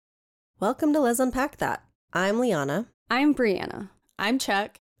Welcome to Lez Unpack That. I'm Lianna. I'm Brianna. I'm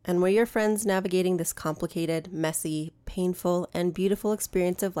Chuck. And we're your friends navigating this complicated, messy, painful, and beautiful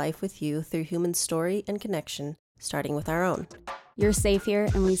experience of life with you through human story and connection, starting with our own. You're safe here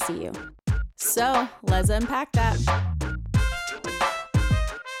and we see you. So, let's unpack that.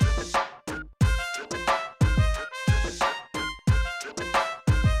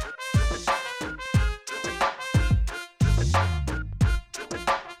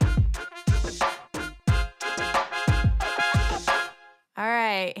 All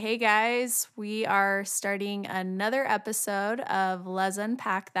right. Hey guys, we are starting another episode of Lez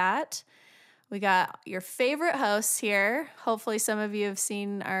Unpack That. We got your favorite hosts here. Hopefully some of you have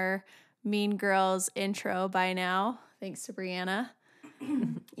seen our Mean Girls intro by now, thanks to Brianna.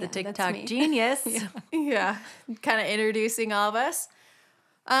 The TikTok genius. Yeah, kind of introducing all of us.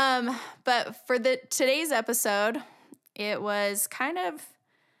 But for today's episode, it was kind of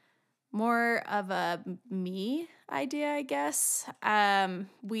more of a me idea, I guess.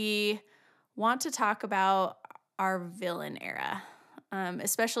 We want to talk about our villain era.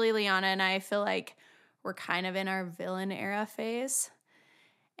 Especially Lianna and I feel like we're kind of in our villain era phase.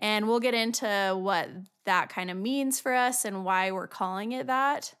 And we'll get into what that kind of means for us and why we're calling it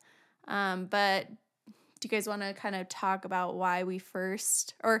that. But do you guys want to kind of talk about why we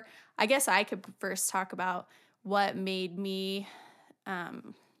first, or I guess I could first talk about what made me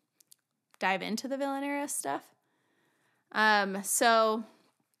dive into the villain era stuff? So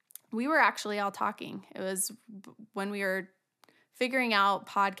we were actually all talking. It was when we were figuring out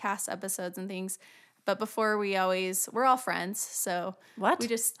podcast episodes and things. But before we're all friends. So what? We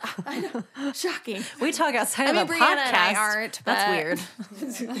just, I know, shocking. We talk outside of the Brianna podcast. And I aren't. That's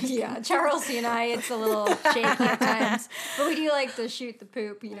weird. Yeah, Charles and I, it's a little shaky at times. But we do like to shoot the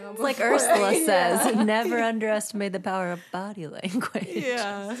poop, you know. Like Ursula says, never underestimate the power of body language.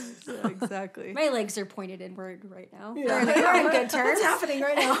 Yeah, exactly. My legs are pointed inward right now. Yeah. We're in good terms. What's happening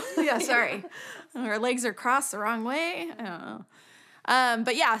right now? Yeah, sorry. Our legs are crossed the wrong way. I don't know.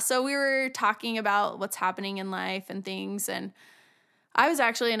 But yeah, so we were talking about what's happening in life and things, and I was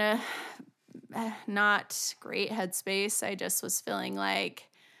actually in a not great headspace. I just was feeling like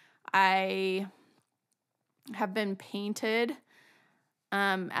I have been painted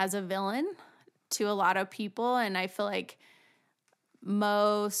as a villain to a lot of people, and I feel like in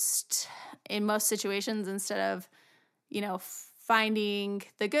most situations, instead of, finding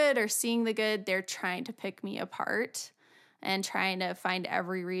the good or seeing the good, they're trying to pick me apart and trying to find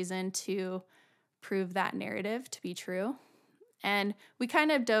every reason to prove that narrative to be true. And we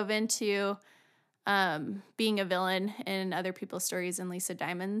kind of dove into being a villain in other people's stories in Lisa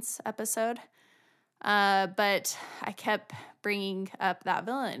Diamond's episode. But I kept bringing up that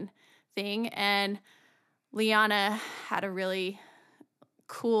villain thing, and Lianna had a really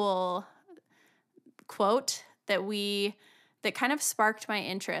cool quote that kind of sparked my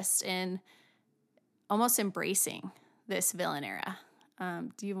interest in almost embracing this villain era.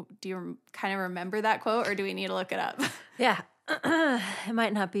 Do you kind of remember that quote, or do we need to look it up? Yeah. It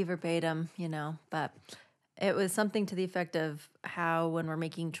might not be verbatim, but it was something to the effect of how when we're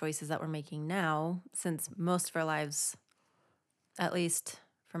making choices that we're making now, since most of our lives, at least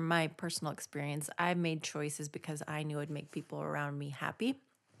from my personal experience, I made choices because I knew it would make people around me happy.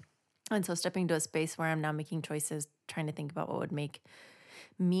 And so stepping into a space where I'm now making choices, trying to think about what would make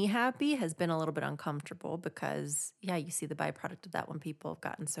me happy has been a little bit uncomfortable because, yeah, you see the byproduct of that when people have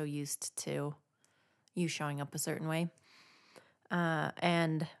gotten so used to you showing up a certain way.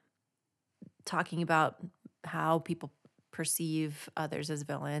 And talking about how people perceive others as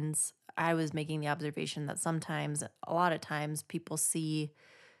villains, I was making the observation that a lot of times, people see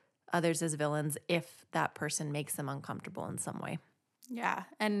others as villains if that person makes them uncomfortable in some way. Yeah.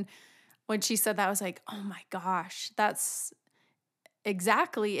 And when she said that, I was like, oh my gosh, that's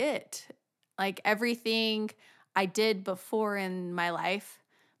exactly it. Like everything I did before in my life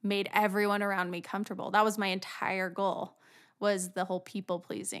made everyone around me comfortable. That was my entire goal, was the whole people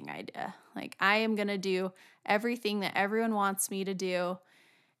pleasing idea. Like, I am going to do everything that everyone wants me to do,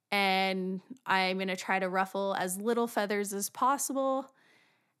 and I'm going to try to ruffle as little feathers as possible.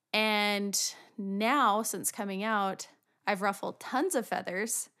 And now, since coming out, I've ruffled tons of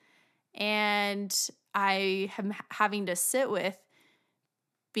feathers, and I am having to sit with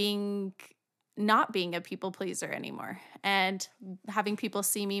not being a people pleaser anymore and having people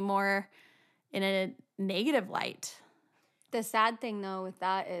see me more in a negative light. The sad thing, though, with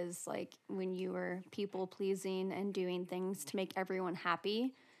that is, like, when you were people pleasing and doing things to make everyone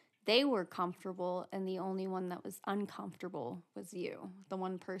happy, they were comfortable, and the only one that was uncomfortable was you. The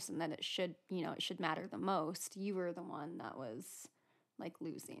one person that it should matter the most. You were the one that was, like,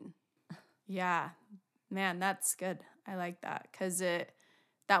 losing. Yeah, man, that's good. I like that because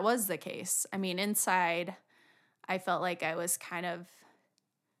that was the case. I mean, inside, I felt like I was kind of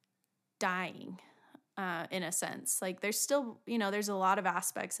dying in a sense. Like there's still, there's a lot of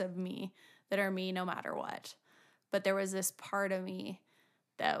aspects of me that are me no matter what. But there was this part of me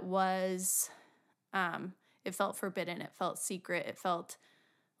that was, it felt forbidden. It felt secret. It felt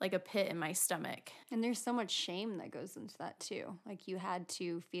like a pit in my stomach. And there's so much shame that goes into that too. Like you had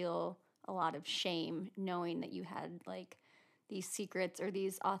to feel a lot of shame knowing that you had like these secrets or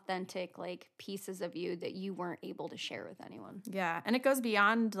these authentic like pieces of you that you weren't able to share with anyone. Yeah. And it goes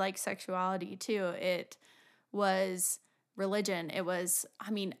beyond like sexuality too. It was religion. It was, I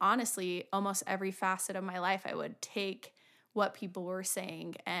mean, honestly, almost every facet of my life, I would take what people were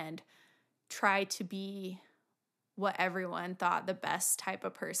saying and try to be what everyone thought the best type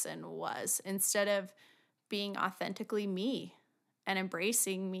of person was instead of being authentically me and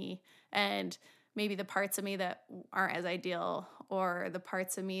embracing me and maybe the parts of me that aren't as ideal or the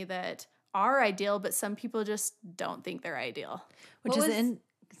parts of me that are ideal, but some people just don't think they're ideal. Which What is was-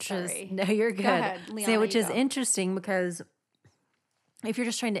 interesting. Sorry. No, you're good. Go ahead, Lianna, Which you is go. interesting because if you're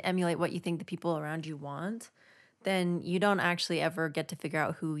just trying to emulate what you think the people around you want, then you don't actually ever get to figure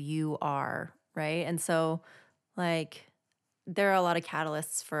out who you are, right? And so, like, there are a lot of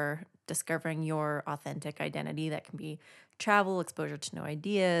catalysts for discovering your authentic identity that can be travel, exposure to new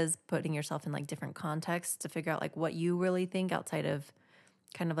ideas, putting yourself in like different contexts to figure out like what you really think outside of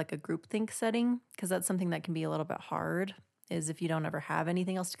kind of like a groupthink setting, because that's something that can be a little bit hard is if you don't ever have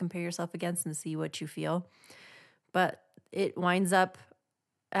anything else to compare yourself against and see what you feel. But it winds up,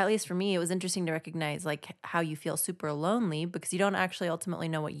 at least for me, it was interesting to recognize like how you feel super lonely because you don't actually ultimately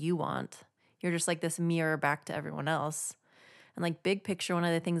know what you want. You're just like this mirror back to everyone else. And like big picture, one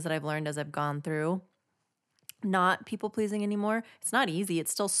of the things that I've learned as I've gone through not people pleasing anymore, it's not easy.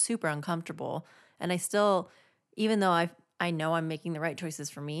 It's still super uncomfortable. And I still, even though I know I'm making the right choices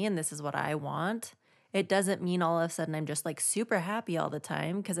for me and this is what I want, it doesn't mean all of a sudden I'm just like super happy all the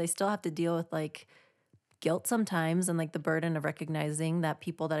time because I still have to deal with like guilt sometimes and like the burden of recognizing that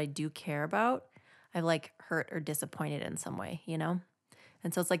people that I do care about, I've like hurt or disappointed in some way, you know?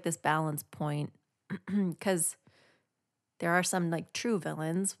 And so it's like this balance point because there are some like true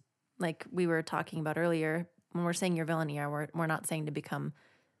villains, like we were talking about earlier. When we're saying you're villain here, we're not saying to become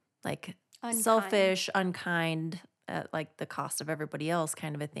like Unkind. selfish, unkind at like the cost of everybody else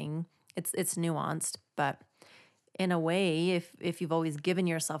kind of a thing. It's nuanced, but in a way, if you've always given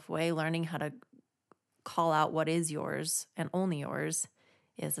yourself away, learning how to call out what is yours and only yours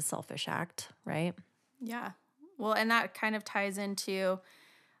is a selfish act, right? Yeah. Well, and that kind of ties into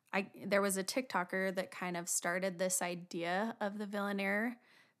there was a TikToker that kind of started this idea of the villain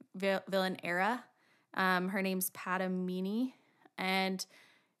era. Her name's Patamini, and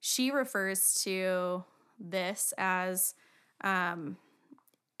she refers to this as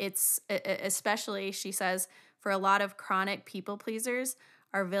it's especially, she says, for a lot of chronic people pleasers,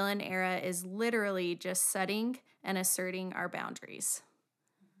 our villain era is literally just setting and asserting our boundaries,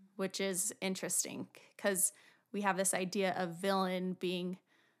 which is interesting because we have this idea of villain being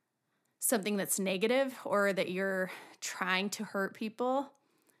something that's negative or that you're trying to hurt people,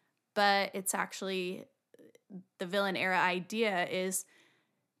 but it's actually the villain era idea is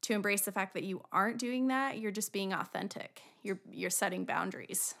to embrace the fact that you aren't doing that. You're just being authentic. You're setting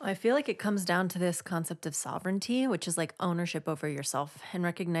boundaries. I feel like it comes down to this concept of sovereignty, which is like ownership over yourself and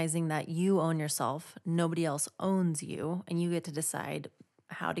recognizing that you own yourself, nobody else owns you, and you get to decide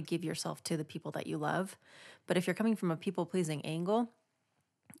how to give yourself to the people that you love. But if you're coming from a people-pleasing angle,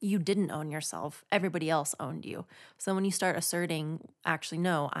 you didn't own yourself. Everybody else owned you. So when you start asserting, actually,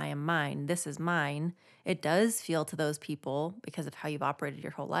 no, I am mine, this is mine, it does feel to those people, because of how you've operated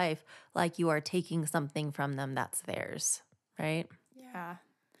your whole life, like you are taking something from them that's theirs, right? Yeah.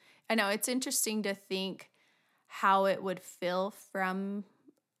 I know. It's interesting to think how it would feel from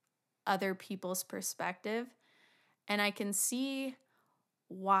other people's perspective. And I can see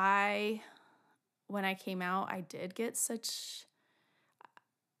why when I came out, I did get such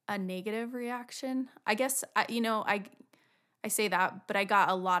a negative reaction. I guess, I say that, but I got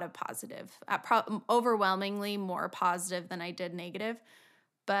a lot of positive, overwhelmingly more positive than I did negative.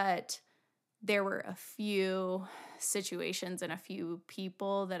 But there were a few situations and a few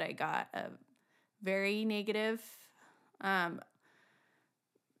people that I got a very negative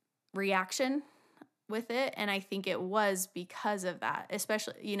reaction with it. And I think it was because of that,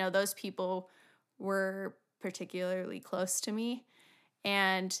 especially, those people were particularly close to me.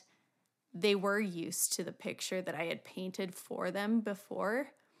 And they were used to the picture that I had painted for them before.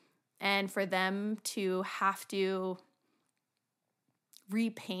 And for them to have to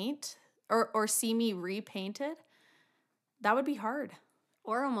repaint or see me repainted, that would be hard.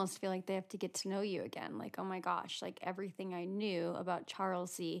 Or almost feel like they have to get to know you again. Like, oh my gosh, like everything I knew about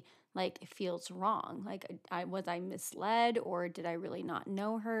Charlesy, like it feels wrong. Like was I misled, or did I really not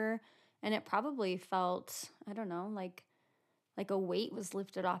know her? And it probably felt, I don't know, like a weight was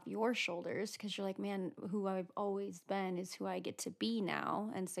lifted off your shoulders, because you're like, man, who I've always been is who I get to be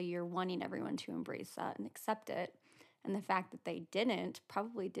now. And so you're wanting everyone to embrace that and accept it. And the fact that they didn't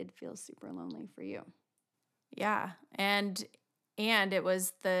probably did feel super lonely for you. Yeah. And it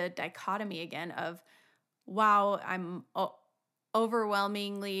was the dichotomy again of, wow, I'm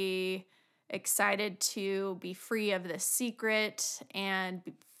overwhelmingly excited to be free of this secret and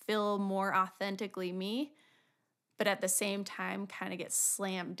feel more authentically me, but at the same time kind of get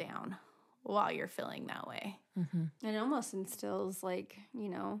slammed down while you're feeling that way. Mm-hmm. And it almost instills like, you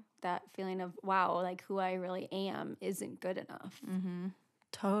know, that feeling of, wow, like who I really am isn't good enough. Mm-hmm.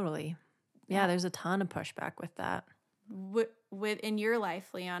 Totally. Yeah, there's a ton of pushback with that. In your life,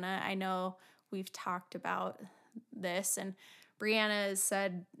 Lianna, I know we've talked about this, and Brianna has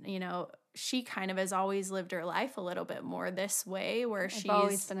said, you know, she kind of has always lived her life a little bit more this way, where she's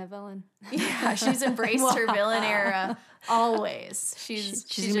always been a villain. Yeah, she's embraced her villain era always. She's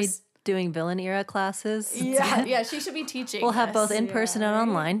gonna be doing villain era classes. Yeah, she should be teaching. We'll have both in person and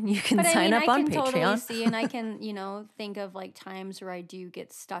online. You can sign up on Patreon. I can totally see, and I can, you know, think of like times where I do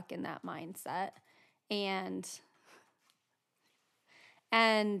get stuck in that mindset, and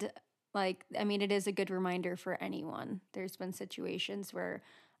like, I mean, it is a good reminder for anyone. There's been situations where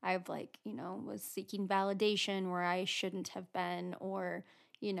I've like, you know, was seeking validation where I shouldn't have been, or,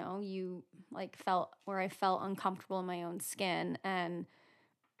 you know, you like felt where I felt uncomfortable in my own skin. And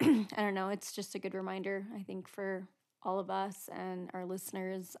I don't know, it's just a good reminder, I think, for all of us and our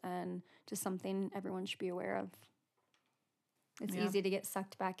listeners, and just something everyone should be aware of. It's easy to get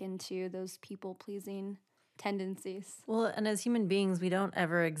sucked back into those people-pleasing tendencies. Well, and as human beings, we don't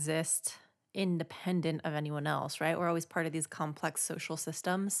ever exist independent of anyone else, right? We're always part of these complex social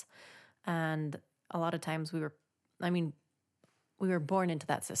systems. And a lot of times we were born into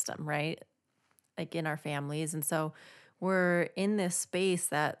that system, right? Like in our families. And so we're in this space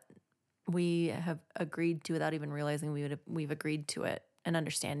that we have agreed to without even realizing we've agreed to it and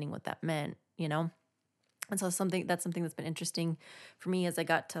understanding what that meant, you know? And so that's something that's been interesting for me as I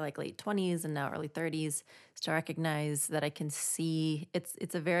got to like late 20s and now early 30s, is to recognize that I can see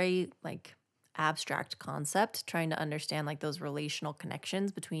it's a very like abstract concept, trying to understand like those relational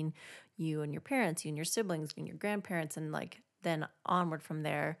connections between you and your parents, you and your siblings, you and your grandparents, and like then onward from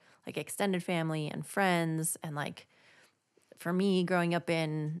there, like extended family and friends. And like for me, growing up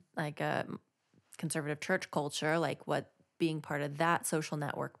in like a conservative church culture, like what being part of that social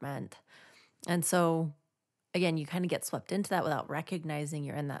network meant. And so again, you kind of get swept into that without recognizing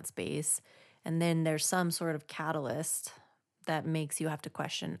you're in that space. And then there's some sort of catalyst that makes you have to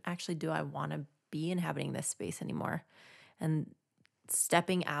question, actually, do I want to be inhabiting this space anymore? And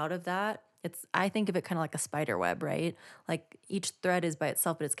stepping out of that, I think of it kind of like a spider web, right? Like each thread is by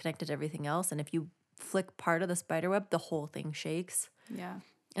itself, but it's connected to everything else. And if you flick part of the spider web, the whole thing shakes. Yeah.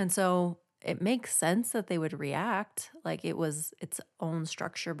 And so it makes sense that they would react like it was its own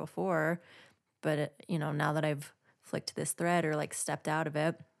structure before. But now that I've flicked this thread or like stepped out of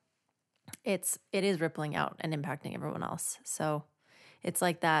it, it is rippling out and impacting everyone else. So it's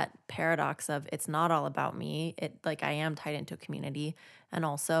like that paradox of it's not all about me. Like I am tied into a community, and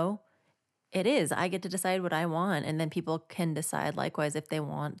also I get to decide what I want, and then people can decide likewise if they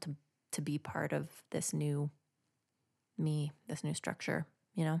want to be part of this new me, this new structure,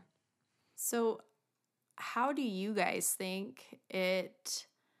 you know? So how do you guys think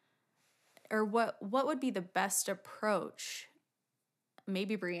or what would be the best approach?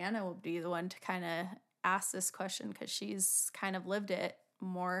 Maybe Brianna will be the one to kind of ask this question because she's kind of lived it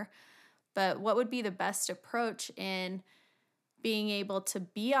more. But what would be the best approach in being able to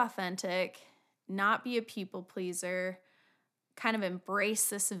be authentic, not be a people pleaser, kind of embrace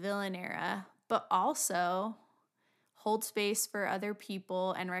this villain era, but also hold space for other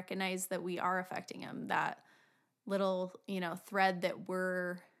people and recognize that we are affecting them? That little, thread that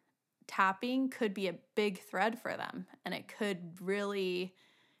we're tapping could be a big thread for them, and it could really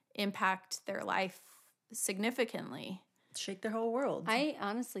impact their life significantly. Shake their whole world. I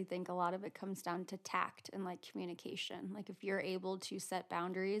honestly think a lot of it comes down to tact and like communication. Like if you're able to set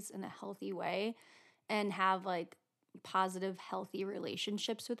boundaries in a healthy way and have like positive, healthy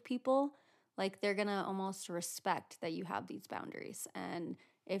relationships with people, like they're gonna almost respect that you have these boundaries. And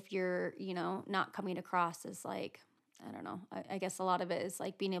if you're, not coming across as like, I don't know, I guess a lot of it is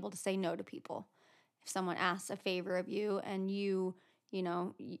like being able to say no to people. If someone asks a favor of you and you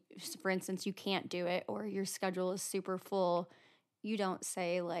for instance, you can't do it or your schedule is super full, you don't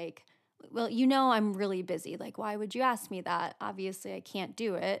say like, well, I'm really busy. Like, why would you ask me that? Obviously, I can't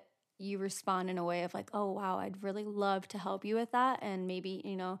do it. You respond in a way of like, oh, wow, I'd really love to help you with that. And maybe,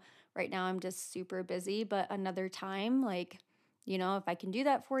 right now I'm just super busy, but another time, like, if I can do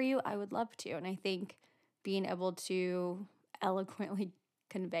that for you, I would love to. And I think being able to eloquently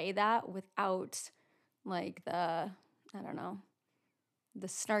convey that without like I don't know, the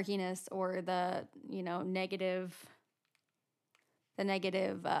snarkiness or the negative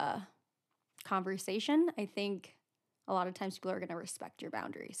conversation, I think a lot of times people are going to respect your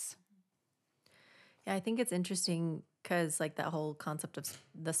boundaries. Yeah, I think it's interesting because like that whole concept of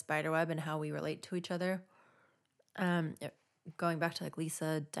the spider web and how we relate to each other. Going back to like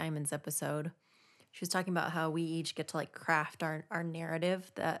Lisa Diamond's episode, she was talking about how we each get to like craft our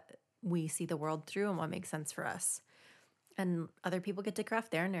narrative that we see the world through and what makes sense for us. And other people get to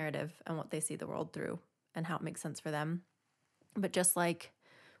craft their narrative and what they see the world through and how it makes sense for them. But just like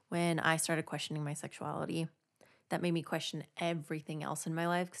when I started questioning my sexuality, that made me question everything else in my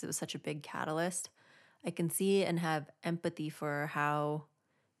life because it was such a big catalyst. I can see and have empathy for how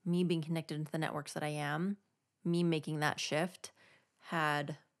me being connected into the networks that I am, me making that shift,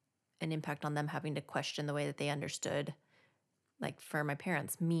 had an impact on them having to question the way that they understood, like for my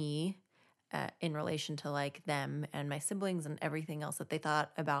parents, me, in relation to like them and my siblings and everything else that they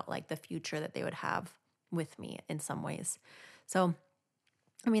thought about like the future that they would have with me in some ways. So,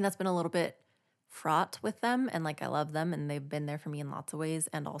 I mean, that's been a little bit fraught with them, and like I love them and they've been there for me in lots of ways.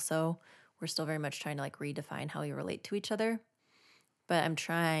 And also, we're still very much trying to like redefine how we relate to each other. But I'm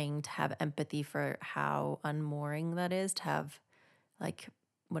trying to have empathy for how unmooring that is, to have like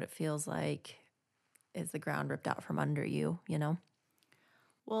what it feels like is the ground ripped out from under you, you know?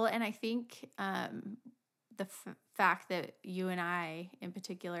 Well, and I think the fact that you and I in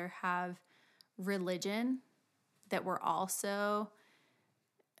particular have religion, that we're also,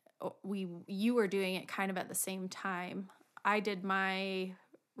 you were doing it kind of at the same time. I did my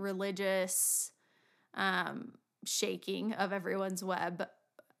religious shaking of everyone's web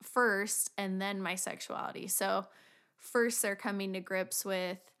first, and then my sexuality. So first they're coming to grips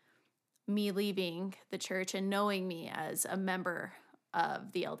with me leaving the church and knowing me as a member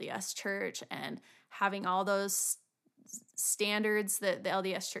of the LDS church and having all those standards that the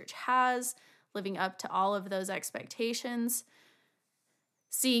LDS church has, living up to all of those expectations,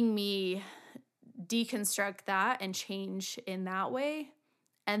 seeing me deconstruct that and change in that way,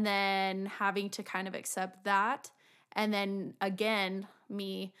 and then having to kind of accept that. And then again,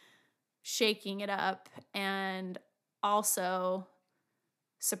 me shaking it up and also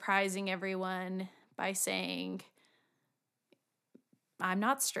surprising everyone by saying, I'm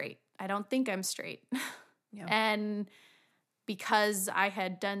not straight. I don't think I'm straight. Yeah. And because I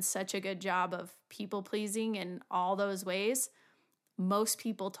had done such a good job of people pleasing in all those ways, most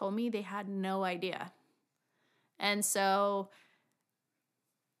people told me they had no idea. And so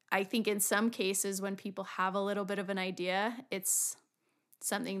I think in some cases when people have a little bit of an idea, it's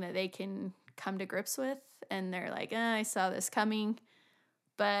something that they can come to grips with. And they're like, I saw this coming.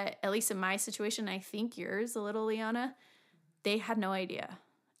 But at least in my situation, I think yours a little, Lianna, they had no idea.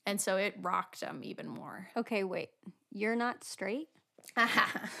 And so it rocked them even more. Okay, wait. You're not straight?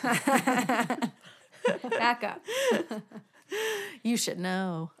 Back up. You should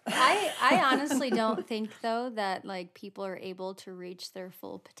know. I honestly don't think, though, that like people are able to reach their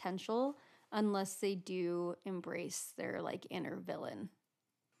full potential unless they do embrace their like inner villain.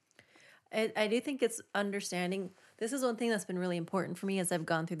 I do think it's understanding. This is one thing that's been really important for me as I've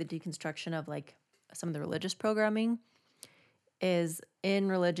gone through the deconstruction of like some of the religious programming, is in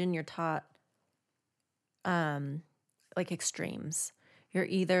religion you're taught like extremes. You're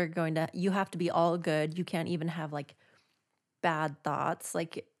either you have to be all good. You can't even have like bad thoughts.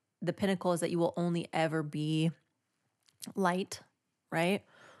 Like the pinnacle is that you will only ever be light, right?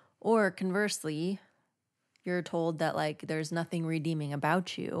 Or conversely, you're told that like there's nothing redeeming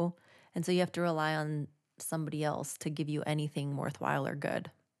about you. And so you have to rely on somebody else to give you anything worthwhile or good,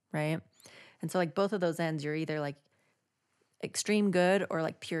 right? And so like both of those ends, you're either like extreme good or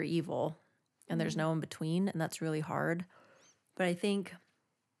like pure evil. And there's no in between. And that's really hard. But I think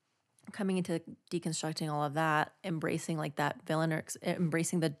coming into deconstructing all of that, embracing like that villain or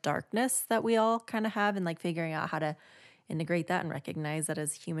embracing the darkness that we all kind of have and like figuring out how to integrate that and recognize that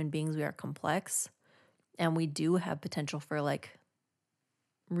as human beings, we are complex and we do have potential for like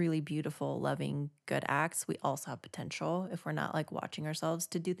really beautiful, loving, good acts. We also have potential if we're not like watching ourselves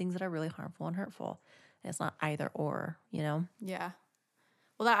to do things that are really harmful and hurtful. And it's not either or, you know? Yeah.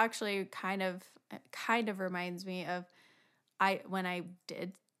 Well, that actually kind of reminds me of, when I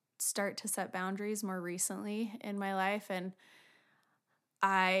did start to set boundaries more recently in my life, and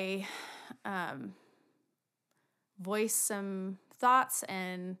I voiced some thoughts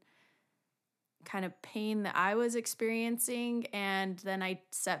and kind of pain that I was experiencing, and then I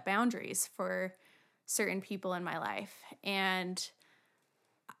set boundaries for certain people in my life. And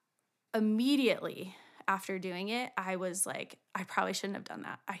immediately after doing it, I was like, I probably shouldn't have done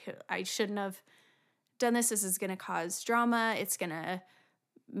that. I shouldn't have done this. This is going to cause drama. It's going to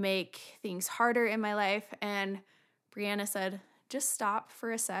make things harder in my life. And Brianna said, just stop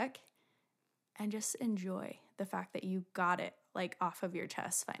for a sec and just enjoy the fact that you got it like off of your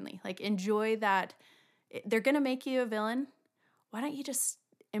chest finally. Like, enjoy that they're going to make you a villain. Why don't you just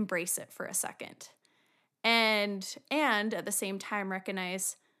embrace it for a second? And at the same time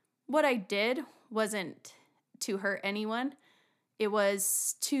recognize what I did wasn't to hurt anyone. It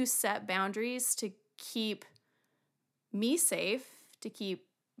was to set boundaries to keep me safe, to keep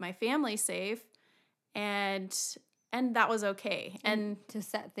my family safe, and that was okay. And to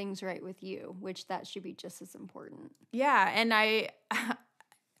set things right with you, which that should be just as important. Yeah, and I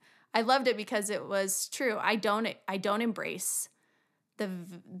loved it because it was true. I don't embrace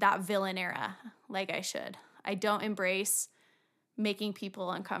that villain era like I should. I don't embrace making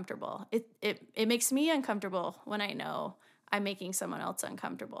people uncomfortable. It makes me uncomfortable when I know I'm making someone else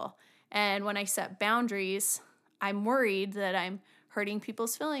uncomfortable. And when I set boundaries, I'm worried that I'm hurting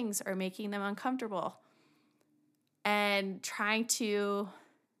people's feelings or making them uncomfortable. And trying to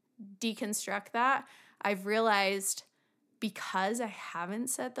deconstruct that, I've realized because I haven't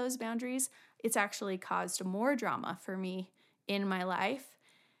set those boundaries, it's actually caused more drama for me in my life.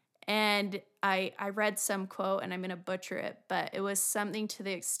 And I read some quote, and I'm going to butcher it, but it was something to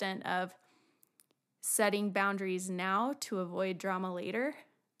the extent of setting boundaries now to avoid drama later.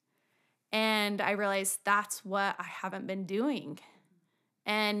 And I realized that's what I haven't been doing.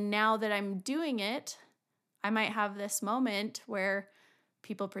 And now that I'm doing it, I might have this moment where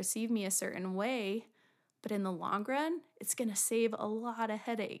people perceive me a certain way, but in the long run, it's going to save a lot of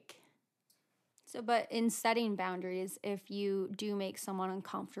headache. So, but in setting boundaries, if you do make someone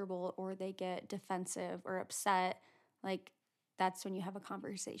uncomfortable or they get defensive or upset, like, that's when you have a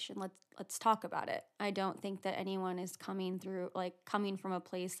conversation. Let's talk about it. I don't think that anyone is coming from a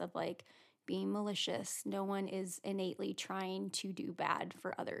place of like being malicious. No one is innately trying to do bad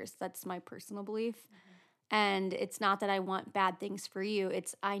for others. That's my personal belief. Mm-hmm. And it's not that I want bad things for you.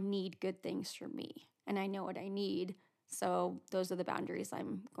 It's I need good things for me, and I know what I need. So those are the boundaries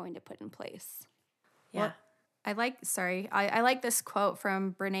I'm going to put in place. Yeah. Well, I like this quote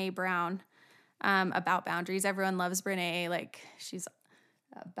from Brene Brown about boundaries. Everyone loves Brene. Like, she's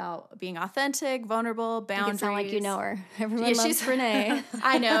about being authentic, vulnerable, boundaries. You sound like you know her. Everyone loves Brene.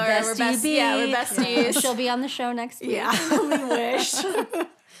 I know her. We're besties. Yeah, we're besties. Yeah. She'll be on the show next week. Yeah, we wish.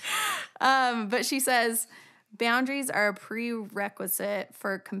 But she says, boundaries are a prerequisite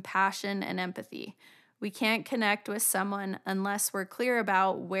for compassion and empathy. We can't connect with someone unless we're clear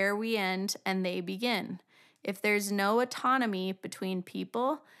about where we end and they begin. If there's no autonomy between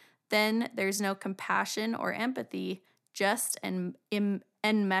people, then there's no compassion or empathy, just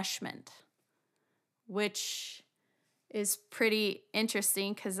enmeshment, which is pretty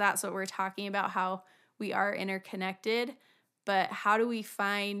interesting because that's what we're talking about, how we are interconnected. But how do we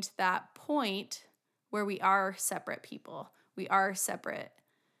find that point where we are separate people? We are separate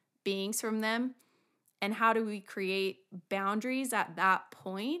beings from them. And how do we create boundaries at that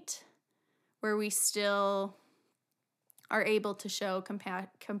point where we still are able to show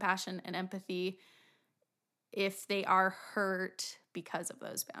compassion and empathy if they are hurt because of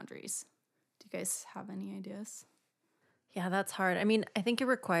those boundaries? Do you guys have any ideas? Yeah, that's hard. I mean, I think it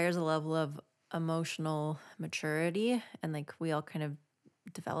requires a level of emotional maturity, and like we all kind of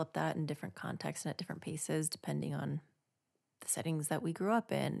develop that in different contexts and at different paces depending on the settings that we grew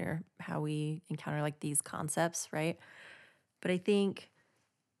up in or how we encounter like these concepts, right? But I think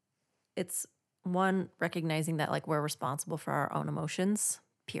it's one, recognizing that like we're responsible for our own emotions,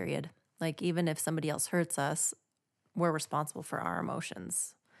 period. Like even if somebody else hurts us, we're responsible for our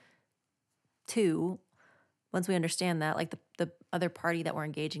emotions. Two, once we understand that, like the other party that we're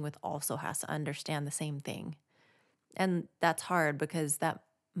engaging with also has to understand the same thing. And that's hard because that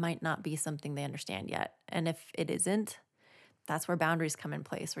might not be something they understand yet. And if it isn't, that's where boundaries come in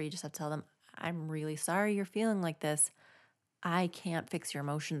place, where you just have to tell them, I'm really sorry you're feeling like this. I can't fix your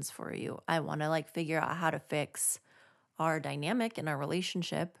emotions for you. I want to like figure out how to fix our dynamic and our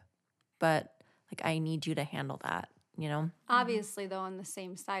relationship, but like I need you to handle that. you know? Obviously, though, on the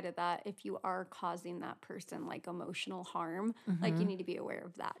same side of that, if you are causing that person like emotional harm, like you need to be aware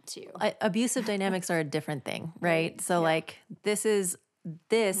of that too. Abusive dynamics are a different thing, right? So Yeah. like this is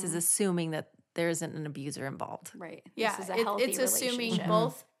assuming that there isn't an abuser involved. Right. Yeah, This is a healthy it's assuming relationship.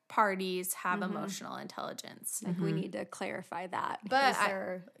 both parties have emotional intelligence. Like we need to clarify that. But Is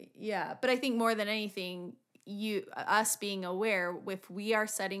there- but I think more than anything, us being aware, if we are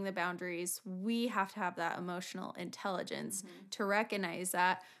setting the boundaries, we have to have that emotional intelligence to recognize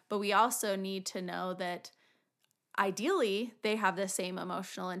that. But we also need to know that ideally they have the same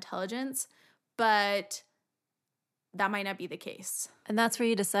emotional intelligence, but that might not be the case. And that's where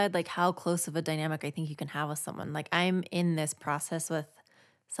you decide like how close of a dynamic I think you can have with someone. Like I'm in this process with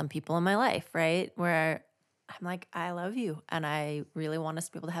some people in my life, right? Where I'm like, I love you and I really want us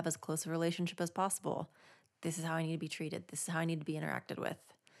to be able to have as close a relationship as possible. This is how I need to be treated. This is how I need to be interacted with.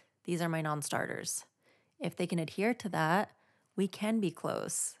 These are my non-starters. If they can adhere to that, we can be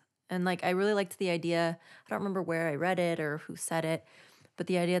close. And like I really liked the idea, I don't remember where I read it or who said it, but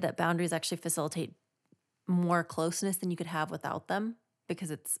the idea that boundaries actually facilitate more closeness than you could have without them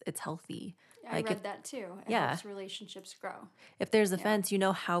because it's healthy. I Like read that too. It yeah. helps relationships grow. if there's a fence, you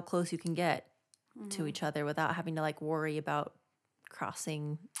know how close you can get to each other without having to like worry about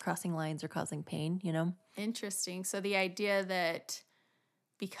crossing lines or causing pain, you know? Interesting. So the idea that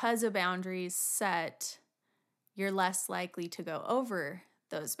because a boundary's set, you're less likely to go over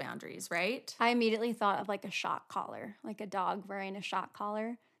those boundaries, right? I immediately thought of like a shock collar, like a dog wearing a shock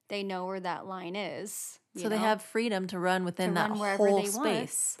collar. They know where that line is. So they have freedom to run within that whole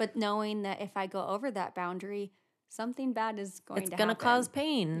space. But knowing that if I go over that boundary, something bad is going It's to going to happen. cause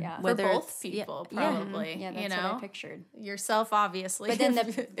pain. Yeah. For Whether both it's- people, yeah. probably. Yeah, that's you what know, I pictured. yourself, obviously. But then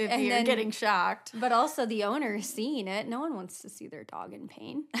if and you're then- getting shocked. But also the owner is seeing it. No one wants to see their dog in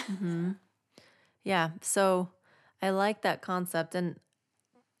pain. Yeah. So I like that concept. And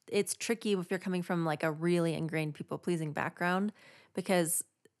it's tricky if you're coming from like a really ingrained people pleasing background because,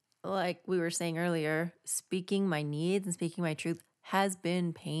 like we were saying earlier, speaking my needs and speaking my truth has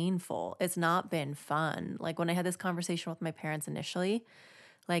been painful. It's not been fun. Like when I had this conversation with my parents initially,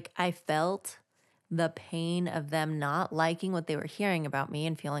 like I felt the pain of them not liking what they were hearing about me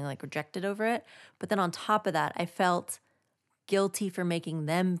and feeling like rejected over it. But then on top of that, I felt guilty for making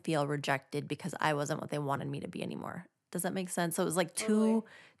them feel rejected because I wasn't what they wanted me to be anymore. Does that make sense? So it was like two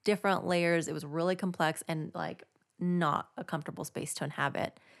different layers. It was really complex and like not a comfortable space to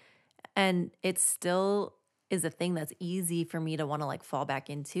inhabit. And it still is a thing that's easy for me to want to like fall back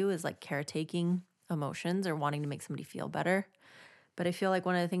into is like caretaking emotions or wanting to make somebody feel better. But I feel like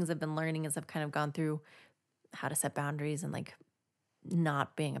one of the things I've been learning as I've kind of gone through how to set boundaries and like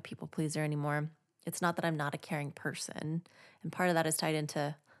not being a people pleaser anymore. It's not that I'm not a caring person. And part of that is tied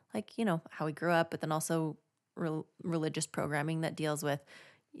into like, you know, how we grew up, but then also religious programming that deals with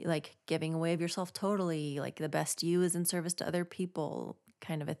like giving away of yourself totally, like the best you is in service to other people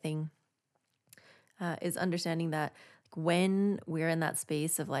kind of a thing. Is understanding that like, when we're in that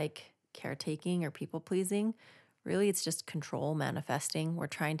space of like caretaking or people pleasing, really it's just control manifesting. We're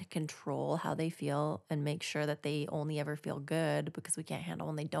trying to control how they feel and make sure that they only ever feel good because we can't handle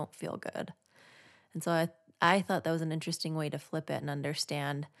when they don't feel good. And so I thought that was an interesting way to flip it and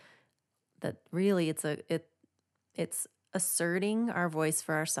understand that really it's asserting our voice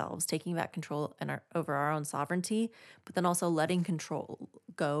for ourselves, taking back control over our own sovereignty, but then also letting control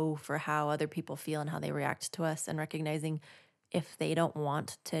go for how other people feel and how they react to us, and recognizing if they don't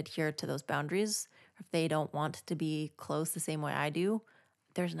want to adhere to those boundaries, if they don't want to be close the same way I do,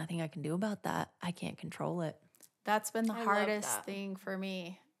 there's nothing I can do about that. I can't control it. That's been the I love hardest that. thing for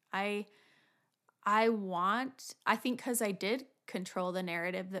me. I think because I did control the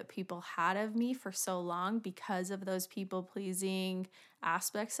narrative that people had of me for so long because of those people pleasing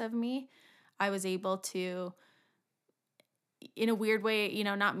aspects of me, I was able to, in a weird way, you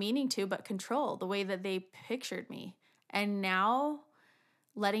know, not meaning to, but control the way that they pictured me. And now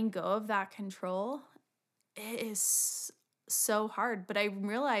letting go of that control, it is so hard. But I'm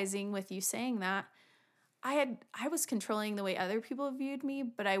realizing with you saying that, I was controlling the way other people viewed me,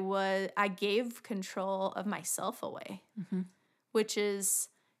 but I gave control of myself away, which is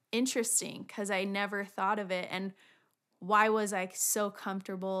interesting because I never thought of it. And why was I so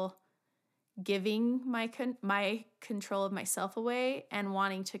comfortable giving my control of myself away and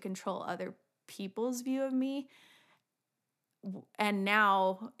wanting to control other people's view of me? And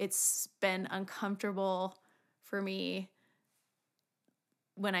now it's been uncomfortable for me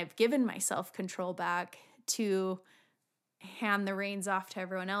when I've given myself control back to hand the reins off to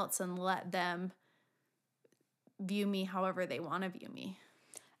everyone else and let them view me however they want to view me.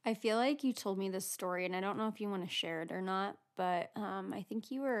 I feel like you told me this story, and I don't know if you want to share it or not, but I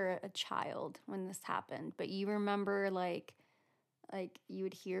think you were a child when this happened, but you remember like you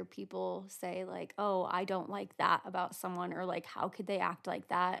would hear people say like, oh, I don't like that about someone, or like, how could they act like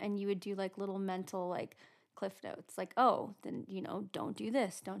that? And you would do like little mental like cliff notes, like, oh, then, don't do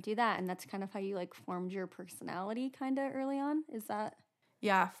this, don't do that. And that's kind of how you like formed your personality kind of early on. Is that?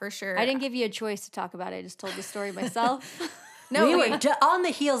 Yeah, for sure. I didn't give you a choice to talk about it. I just told the story myself. No, we were on the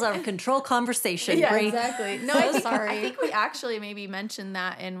heels of a control conversation. Yeah, Great. exactly. No, So sorry. I think we actually maybe mentioned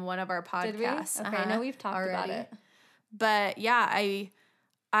that in one of our podcasts. Did we? Okay, I know we've talked about it. But yeah,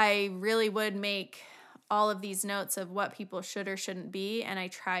 I really would make all of these notes of what people should or shouldn't be, and I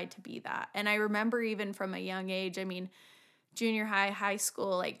tried to be that. And I remember even from a young age, I mean, junior high, high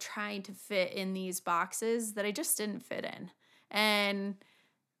school, like trying to fit in these boxes that I just didn't fit in. And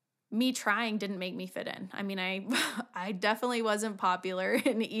me trying didn't make me fit in. I mean, I definitely wasn't popular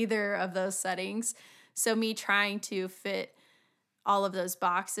in either of those settings. So me trying to fit all of those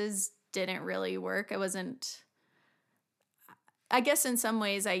boxes didn't really work. I guess in some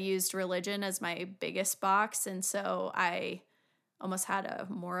ways I used religion as my biggest box. And so I almost had a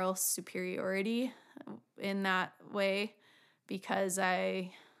moral superiority in that way because and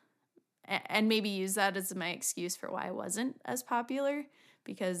maybe use that as my excuse for why I wasn't as popular.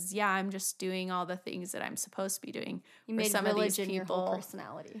 Because I'm just doing all the things that I'm supposed to be doing. You made some religion of these people, your whole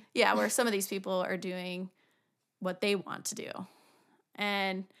personality. Yeah, where some of these people are doing what they want to do.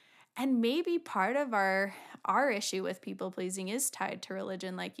 And maybe part of our issue with people pleasing is tied to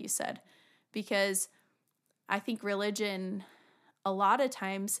religion, like you said, because I think religion a lot of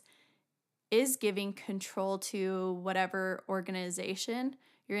times is giving control to whatever organization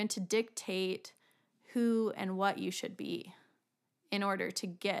you're in to dictate who and what you should be in order to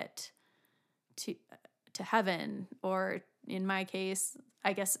get to heaven, or in my case,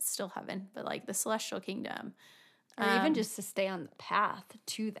 I guess it's still heaven, but like the celestial kingdom. Or even just to stay on the path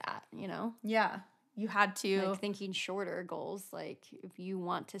to that, Yeah. You had to. Like thinking shorter goals. Like if you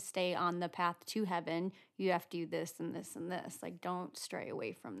want to stay on the path to heaven, you have to do this and this and this. Like don't stray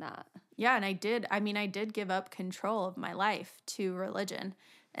away from that. Yeah, and I did give up control of my life to religion.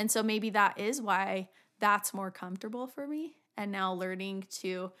 And so maybe that is why that's more comfortable for me. And now learning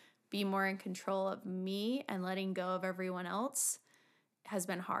to be more in control of me and letting go of everyone else has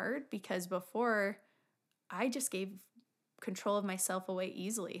been hard, because before I just gave control of myself away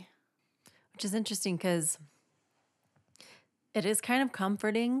easily. Which is interesting because it is kind of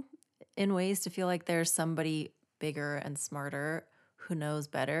comforting in ways to feel like there's somebody bigger and smarter who knows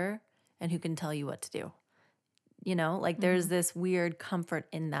better and who can tell you what to do. There's this weird comfort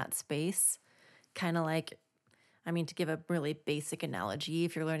in that space. Kind of like, to give a really basic analogy,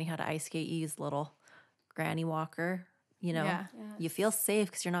 if you're learning how to ice skate, you use little granny walker, You feel safe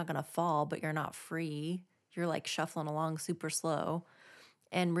because you're not going to fall, but you're not free. You're like shuffling along super slow.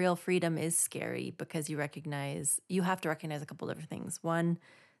 And real freedom is scary because you have to recognize a couple different things. One,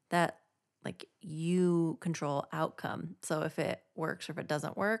 that like you control outcome. So if it works or if it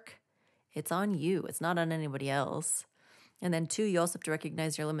doesn't work, it's on you. It's not on anybody else. And then two, you also have to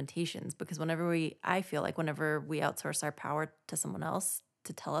recognize your limitations, because whenever we outsource our power to someone else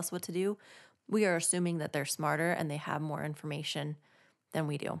to tell us what to do, we are assuming that they're smarter and they have more information than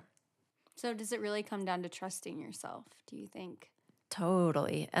we do. So does it really come down to trusting yourself, do you think?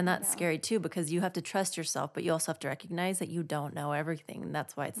 Totally. And that's scary too, because you have to trust yourself, but you also have to recognize that you don't know everything. And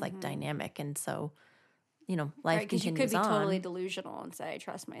that's why it's like dynamic. And so, life continues on. Because you could be totally delusional and say, I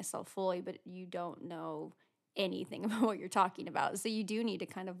trust myself fully, but you don't know anything about what you're talking about. So you do need to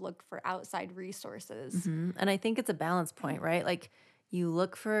kind of look for outside resources. Mm-hmm. And I think it's a balance point, right? Like you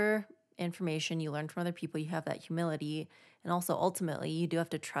look for information, you learn from other people, you have that humility. And also ultimately you do have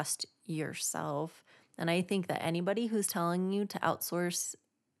to trust yourself. And I think that anybody who's telling you to outsource,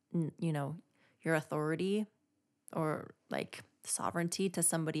 your authority or like sovereignty to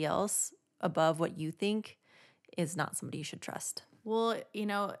somebody else above what you think is not somebody you should trust. Well,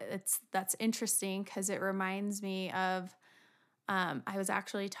 that's interesting because it reminds me of, I was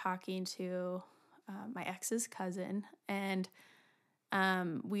actually talking to my ex's cousin, and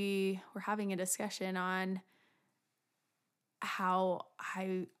we were having a discussion on how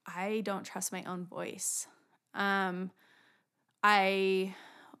I don't trust my own voice. I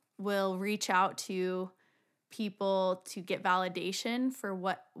will reach out to people to get validation for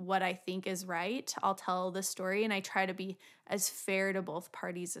what I think is right. I'll tell the story and I try to be as fair to both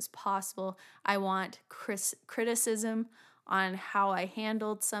parties as possible. I want criticism on how I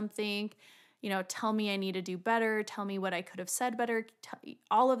handled something. Tell me I need to do better. Tell me what I could have said better.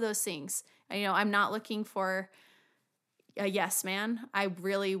 All of those things. I'm not looking for a yes man. I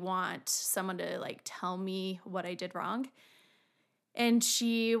really want someone to like tell me what I did wrong. And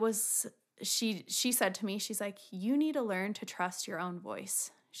she said to me, she's like, you need to learn to trust your own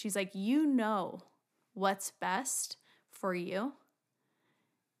voice. She's like, you know what's best for you,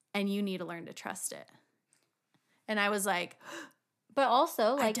 and you need to learn to trust it. And I was like, but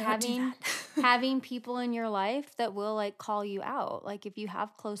also like having having people in your life that will like call you out. Like if you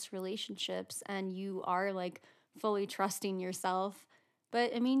have close relationships and you are like fully trusting yourself,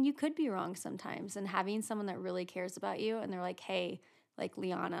 but I mean, you could be wrong sometimes, and having someone that really cares about you and they're like, hey, like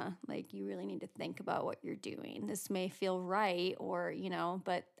Lianna, like you really need to think about what you're doing. This may feel right, or, you know,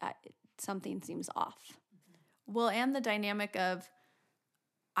 but something seems off. Well, and the dynamic of,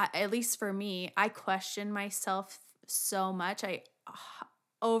 at least for me, I question myself so much. I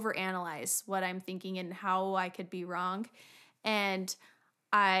overanalyze what I'm thinking and how I could be wrong. And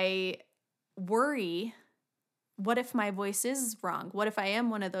I worry, what if my voice is wrong? What if I am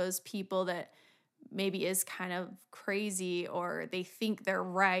one of those people that maybe is kind of crazy, or they think they're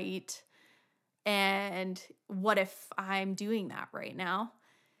right? And what if I'm doing that right now?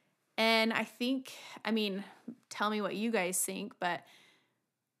 And I think, I mean, tell me what you guys think, but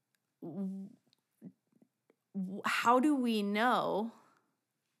how do we know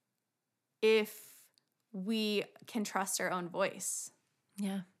if we can trust our own voice?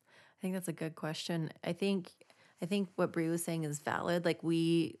 Yeah, I think that's a good question. I think what Brie was saying is valid. Like,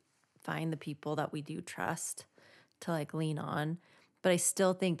 we find the people that we do trust to like lean on, but I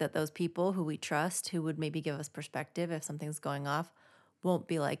still think that those people who we trust, who would maybe give us perspective if something's going off, won't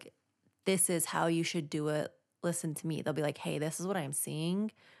be like, this is how you should do it, listen to me. They'll be like, hey, this is what I'm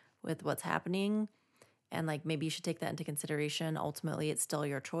seeing with what's happening, and like maybe you should take that into consideration. Ultimately, it's still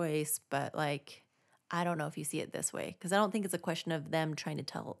your choice, but like, I don't know if you see it this way, because I don't think it's a question of them trying to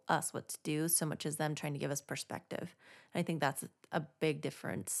tell us what to do so much as them trying to give us perspective. And I think that's a big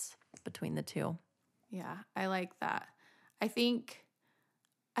difference between the two. Yeah, I like that. I think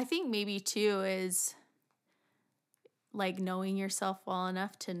maybe too is like knowing yourself well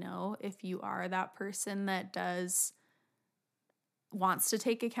enough to know if you are that person that wants to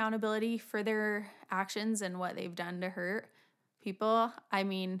take accountability for their actions and what they've done to hurt people. I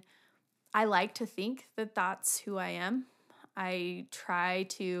mean, I like to think that that's who I am. I try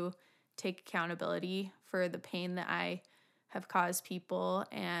to take accountability for the pain that I have caused people,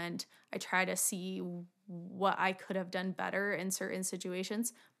 and I try to see what I could have done better in certain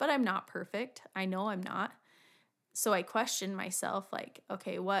situations, but I'm not perfect. I know I'm not. So I question myself, like,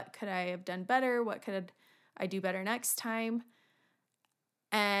 okay, what could I have done better? What could I do better next time?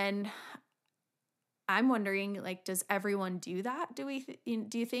 And I'm wondering, like, does everyone do that? Do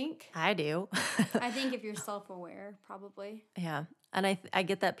you think? I do. I think if you're self-aware, probably. Yeah. And I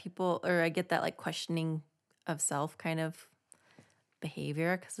get that I get that like questioning of self kind of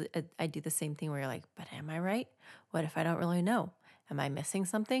behavior, because I do the same thing where you're like, but am I right? What if I don't really know? Am I missing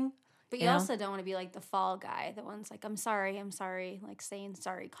something? But you also don't want to be like the fall guy, the one's like, I'm sorry, like saying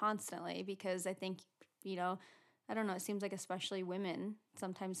sorry constantly, because I think, you know, I don't know, it seems like especially women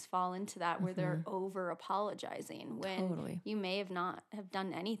sometimes fall into that where they're over apologizing when you may have not have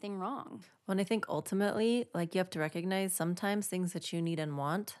done anything wrong. Well, and I think ultimately, like, you have to recognize sometimes things that you need and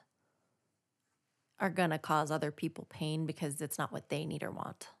want are going to cause other people pain because it's not what they need or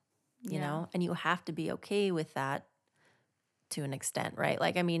want, you know? And you have to be okay with that to an extent, right?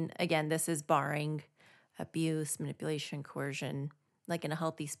 Like, I mean, again, this is barring abuse, manipulation, coercion, like in a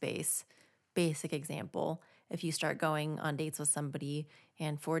healthy space. Basic example, if you start going on dates with somebody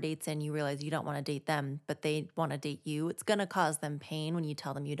and 4 dates in, you realize you don't want to date them, but they want to date you, it's going to cause them pain when you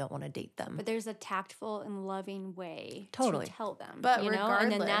tell them you don't want to date them. But there's a tactful and loving way to tell them, but you know? regardless,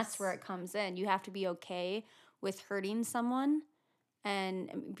 and then that's where it comes in. You have to be okay with hurting someone.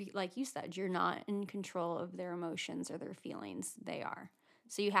 And like you said, you're not in control of their emotions or their feelings. They are.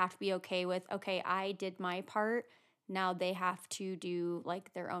 So you have to be okay with, okay, I did my part. Now they have to do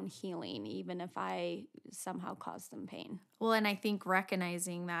like their own healing, even if I somehow caused them pain. Well, and I think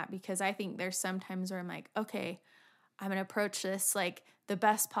recognizing that, because I think there's sometimes where I'm like, okay, I'm going to approach this like the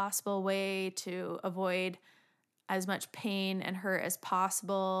best possible way to avoid as much pain and hurt as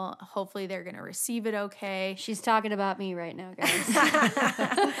possible. Hopefully they're going to receive it okay. She's talking about me right now,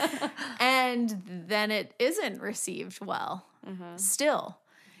 guys. And then it isn't received well still.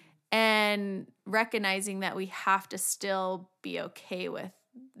 And recognizing that we have to still be okay with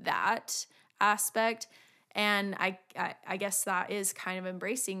that aspect. And I guess that is kind of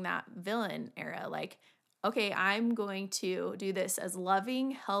embracing that villain era. Like, okay, I'm going to do this as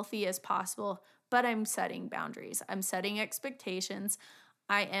loving, healthy as possible, but I'm setting boundaries. I'm setting expectations.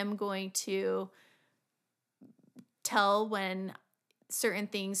 I am going to tell when certain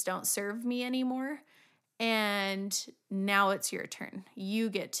things don't serve me anymore. And now it's your turn. You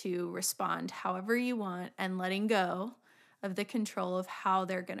get to respond however you want and letting go of the control of how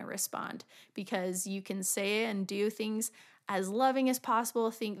they're going to respond, because you can say and do things as loving as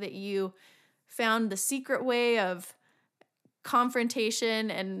possible, think that you found the secret way of confrontation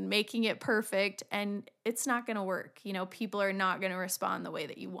and making it perfect, and it's not going to work. You know, people are not going to respond the way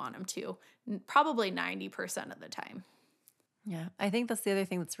that you want them to, probably 90% of the time. Yeah, I think that's the other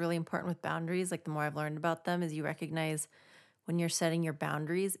thing that's really important with boundaries. Like the more I've learned about them is you recognize when you're setting your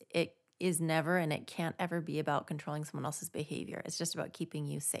boundaries, it is never and it can't ever be about controlling someone else's behavior. It's just about keeping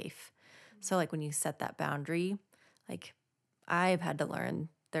you safe. So like when you set that boundary, like I've had to learn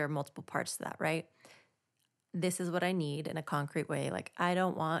there are multiple parts to that, right? This is what I need in a concrete way. Like I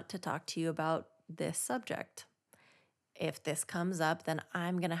don't want to talk to you about this subject. If this comes up, then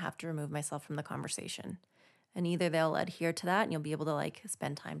I'm going to have to remove myself from the conversation. And either they'll adhere to that and you'll be able to like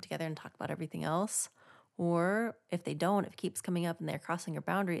spend time together and talk about everything else. Or if they don't, if it keeps coming up and they're crossing your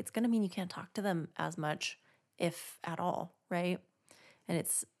boundary, it's going to mean you can't talk to them as much, if at all, right? And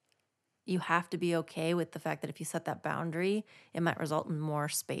you have to be okay with the fact that if you set that boundary, it might result in more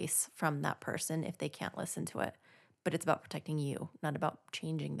space from that person if they can't listen to it. But it's about protecting you, not about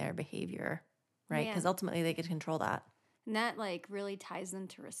changing their behavior, right? Because ultimately they get to control that. And that like really ties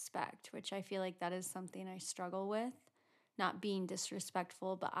into respect, which I feel like that is something I struggle with. Not being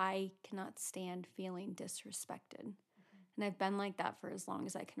disrespectful, but I cannot stand feeling disrespected. And I've been like that for as long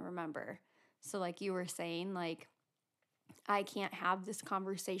as I can remember. So like you were saying, like I can't have this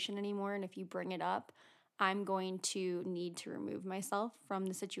conversation anymore, and if you bring it up, I'm going to need to remove myself from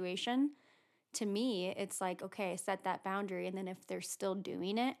the situation. To me, it's like, okay, I set that boundary, and then if they're still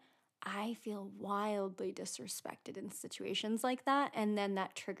doing it, I feel wildly disrespected in situations like that, and then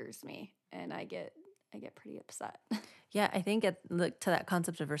that triggers me, and I get pretty upset. Yeah, I think to that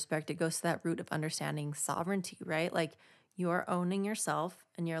concept of respect, it goes to that root of understanding sovereignty, right? Like you're owning yourself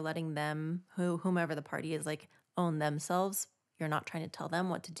and you're letting them, whomever the party is, like own themselves. You're not trying to tell them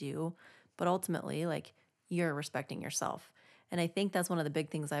what to do, but ultimately, like you're respecting yourself. And I think that's one of the big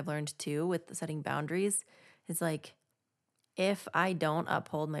things I've learned too with setting boundaries is like, if I don't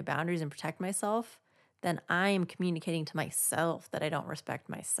uphold my boundaries and protect myself, then I am communicating to myself that I don't respect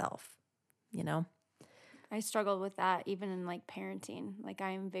myself, you know? I struggle with that even in like parenting. Like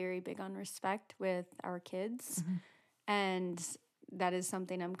I am very big on respect with our kids. Mm-hmm. And that is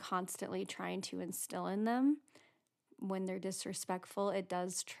something I'm constantly trying to instill in them. When they're disrespectful, it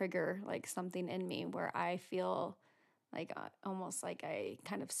does trigger like something in me where I feel like almost like I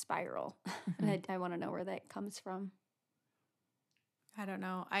kind of spiral. Mm-hmm. And I want to know where that comes from. I don't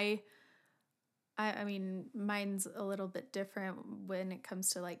know. I mean, mine's a little bit different when it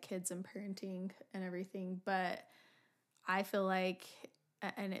comes to like kids and parenting and everything, but I feel like,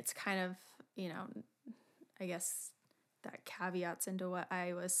 and it's kind of, you know, I guess that caveats into what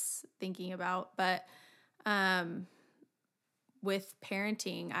I was thinking about, but with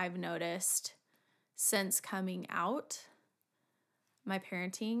parenting, I've noticed since coming out, my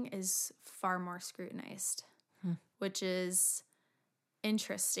parenting is far more scrutinized, which is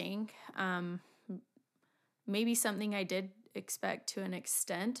interesting. Maybe something I did expect to an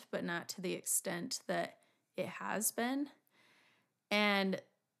extent, but not to the extent that it has been. And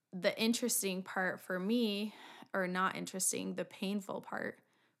the interesting part for me, or not interesting, the painful part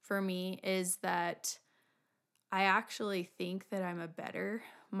for me is that I actually think that I'm a better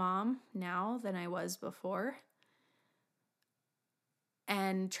mom now than I was before.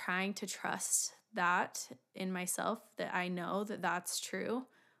 And trying to trust that in myself, that I know that that's true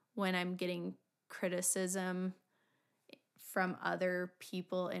when I'm getting criticism from other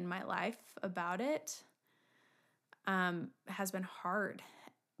people in my life about it, has been hard.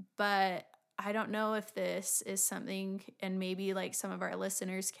 But I don't know if this is something, and maybe like some of our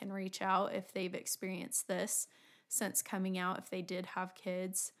listeners can reach out if they've experienced this since coming out, if they did have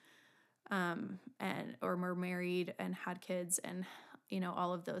kids, or were married and had kids and, you know,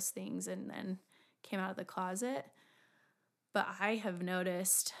 all of those things, and then came out of the closet. But I have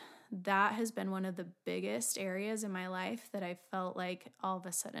noticed that has been one of the biggest areas in my life that I felt like all of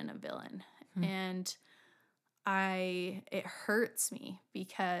a sudden a villain. And it hurts me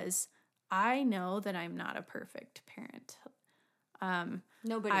because I know that I'm not a perfect parent.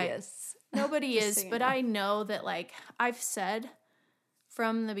 Nobody is. Nobody Just is, so you but know. I know that like I've said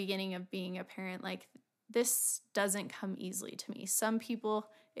from the beginning of being a parent, like this doesn't come easily to me. Some people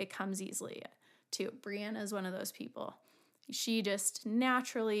it comes easily to. Brianna is one of those people. She just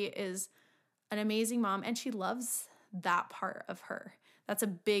naturally is an amazing mom, and she loves that part of her. That's a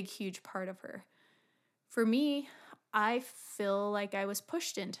big, huge part of her. For me, I feel like I was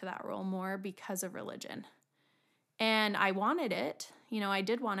pushed into that role more because of religion. And I wanted it. I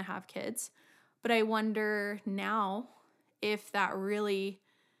did want to have kids. But I wonder now if that really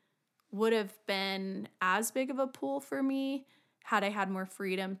would have been as big of a pull for me had I had more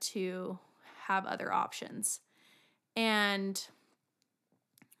freedom to have other options. And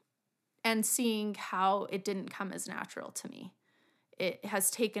seeing how it didn't come as natural to me. It has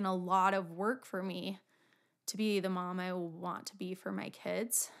taken a lot of work for me to be the mom I want to be for my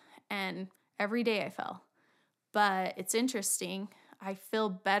kids. And every day I fell. But it's interesting. I feel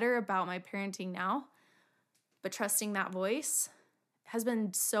better about my parenting now, but trusting that voice has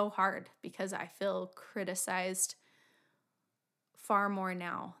been so hard because I feel criticized far more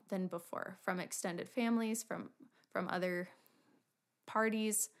now than before from extended families, from other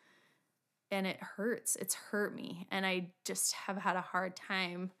parties. And it hurts. It's hurt me. And I just have had a hard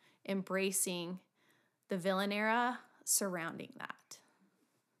time embracing the villain era surrounding that.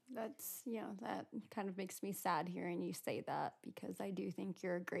 That kind of makes me sad hearing you say that, because I do think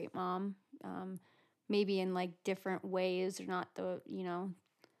you're a great mom. Maybe in like different ways, or not the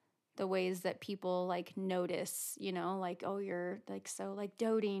ways that people like notice, like, oh, you're like so like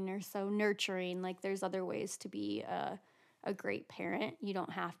doting or so nurturing. Like there's other ways to be a great parent. You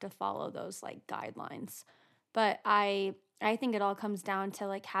don't have to follow those like guidelines. But I think it all comes down to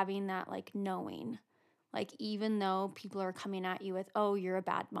like having that like knowing. Like, even though people are coming at you with, oh, you're a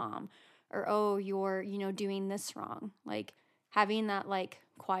bad mom, or, oh, you're, doing this wrong. Like, having that, like,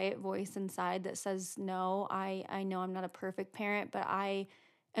 quiet voice inside that says, no, I know I'm not a perfect parent, but I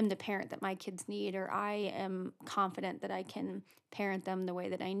am the parent that my kids need, or I am confident that I can parent them the way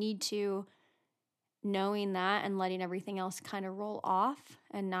that I need to. Knowing that and letting everything else kind of roll off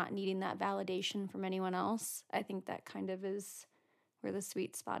and not needing that validation from anyone else, I think that kind of is where the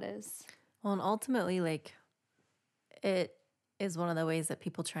sweet spot is. Well, and ultimately, like, it is one of the ways that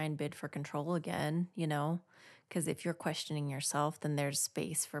people try and bid for control again, because if you're questioning yourself, then there's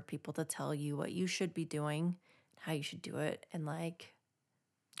space for people to tell you what you should be doing, how you should do it, and like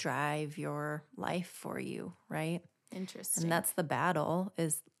drive your life for you, right? Interesting. And that's the battle,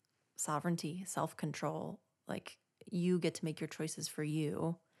 is sovereignty, self-control. Like, you get to make your choices for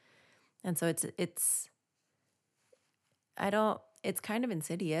you. And so it's kind of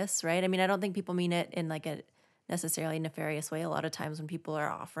insidious, right? I mean, I don't think people mean it in like a necessarily nefarious way. A lot of times when people are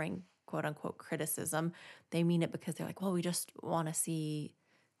offering quote unquote criticism, they mean it because they're like, well, we just want to see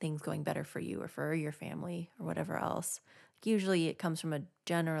things going better for you or for your family or whatever else. Like, usually it comes from a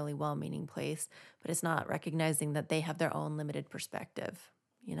generally well-meaning place, but it's not recognizing that they have their own limited perspective,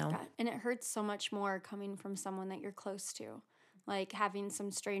 Yeah, and it hurts so much more coming from someone that you're close to. Like having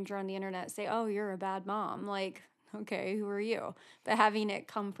some stranger on the internet say, oh, you're a bad mom. Like, okay, who are you? But having it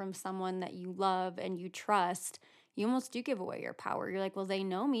come from someone that you love and you trust, you almost do give away your power. You're like, well, they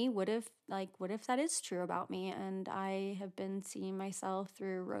know me. What if that is true about me? And I have been seeing myself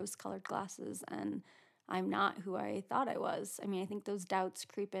through rose-colored glasses, and I'm not who I thought I was. I mean, I think those doubts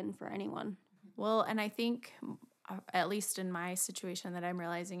creep in for anyone. Well, and I think, at least in my situation, that I'm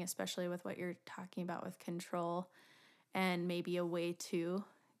realizing, especially with what you're talking about with control and maybe a way to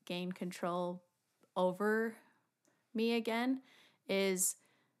gain control over me again, is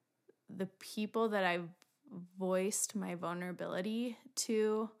the people that I've voiced my vulnerability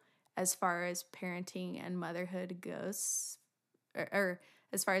to as far as parenting and motherhood goes, or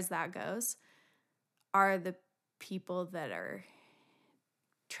as far as that goes, are the people that are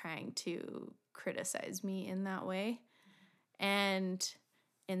trying to criticize me in that way. And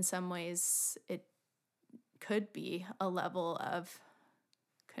in some ways, it could be a level of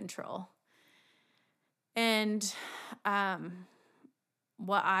control. And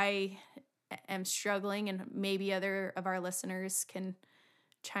what I am struggling, and maybe other of our listeners can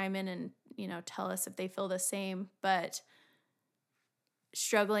chime in and, tell us if they feel the same, but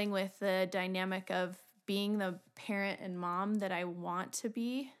struggling with the dynamic of being the parent and mom that I want to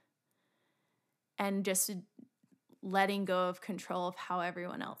be, and just letting go of control of how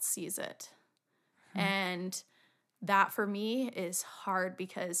everyone else sees it. And that for me is hard,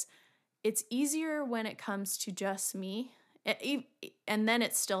 because it's easier when it comes to just me, and then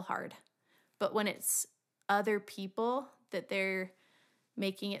it's still hard. But when it's other people that they're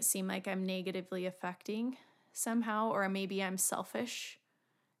making it seem like I'm negatively affecting somehow, or maybe I'm selfish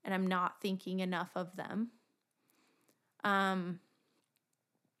and I'm not thinking enough of them,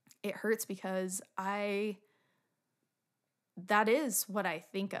 it hurts, because that is what I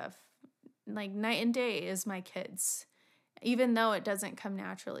think of. Like, night and day is my kids, even though it doesn't come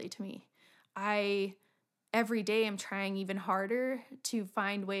naturally to me. Every day I'm trying even harder to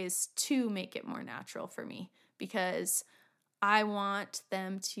find ways to make it more natural for me, because I want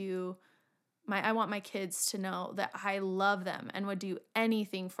I want my kids to know that I love them and would do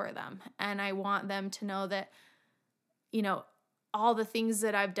anything for them. And I want them to know that, you know, all the things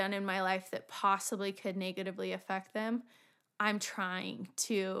that I've done in my life that possibly could negatively affect them, I'm trying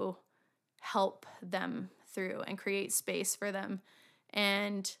to help them through and create space for them.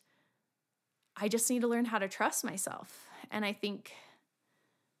 And I just need to learn how to trust myself. And I think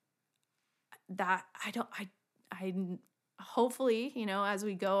that I hopefully, you know, as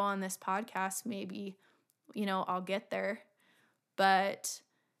we go on this podcast, maybe, you know, I'll get there. But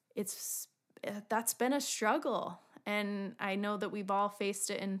that's been a struggle. And I know that we've all faced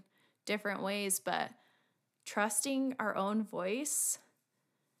it in different ways, but trusting our own voice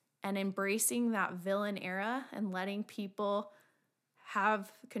and embracing that villain era and letting people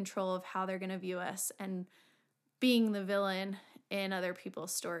have control of how they're going to view us and being the villain in other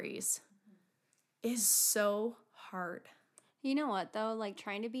people's stories is so hard. You know what, though? Like,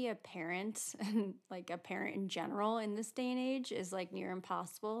 trying to be a parent and, like, a parent in general in this day and age is, like, near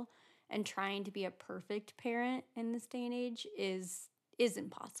impossible. And trying to be a perfect parent in this day and age is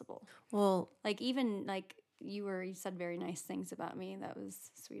impossible. Well, Like, even, like, you said very nice things about me. That was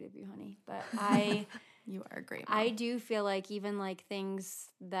sweet of you, honey. But You are a great mom. I do feel like even, like, things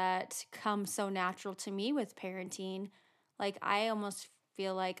that come so natural to me with parenting, like, I almost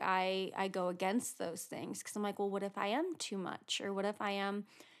feel like I go against those things because I'm like, well, what if I am too much? Or what if I am,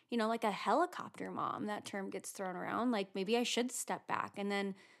 you know, like a helicopter mom? That term gets thrown around. Like, maybe I should step back. And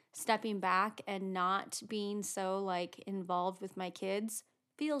then stepping back and not being so, like, involved with my kids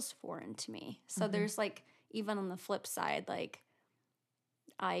feels foreign to me. So there's, like, even on the flip side, like,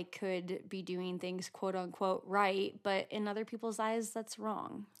 I could be doing things quote unquote right, but in other people's eyes, that's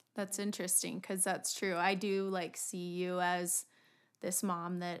wrong. That's interesting because that's true. I do, like, see you as this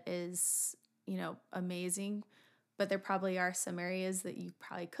mom that is, you know, amazing, but there probably are some areas that you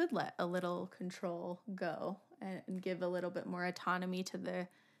probably could let a little control go and give a little bit more autonomy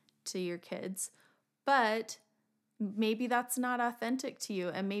to your kids. But maybe that's not authentic to you,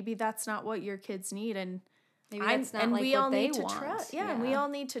 and maybe that's not what your kids need, and Maybe that's not like we all what they need to want. trust. Yeah, and we all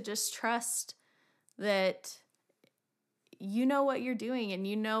need to just trust that you know what you're doing and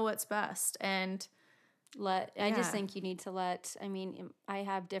you know what's best. And I just think you need to I mean, I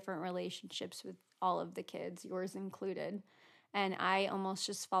have different relationships with all of the kids, yours included, and I almost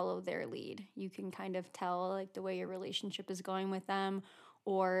just follow their lead. You can kind of tell, like, the way your relationship is going with them,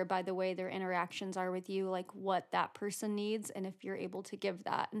 or by the way their interactions are with you, like, what that person needs, and if you're able to give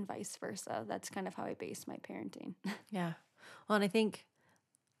that, and vice versa. That's kind of how I base my parenting. Yeah. Well, and I think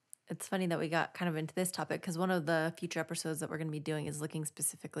it's funny that we got kind of into this topic because one of the future episodes that we're going to be doing is looking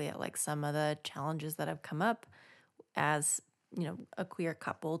specifically at, like, some of the challenges that have come up as, you know, a queer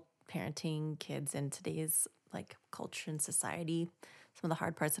couple parenting kids in today's, like, culture and society, some of the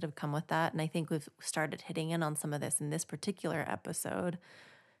hard parts that have come with that. And I think we've started hitting in on some of this in this particular episode,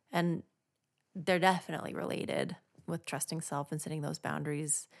 and they're definitely related with trusting self and setting those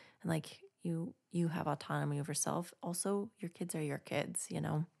boundaries. And, like, you have autonomy over self. Also, your kids are your kids, you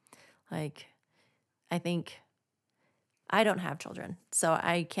know? Like, I think I don't have children, so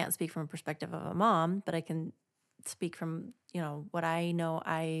I can't speak from a perspective of a mom, but I can speak from, you know, what I know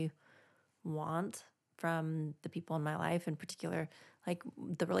I want from the people in my life, in particular, like,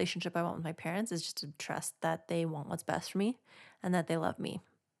 the relationship I want with my parents is just to trust that they want what's best for me and that they love me,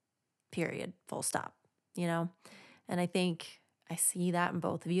 period, full stop, you know? And I think I see that in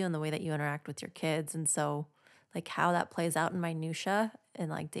both of you and the way that you interact with your kids. And so, like, how that plays out in minutia and,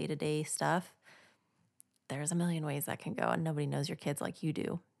 like, day-to-day stuff, there's a million ways that can go, and nobody knows your kids like you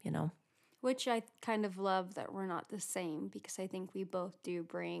do, you know? Which I kind of love that we're not the same, because I think we both do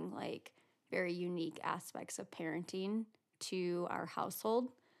bring, like, very unique aspects of parenting to our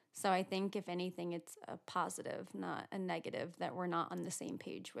household. So I think, if anything, it's a positive, not a negative, that we're not on the same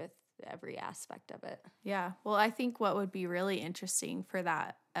page with every aspect of it. yeah, well, I think what would be really interesting for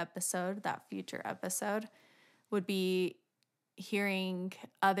that episode, that future episode, would be hearing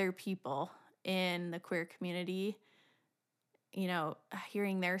other people in the queer community, you know,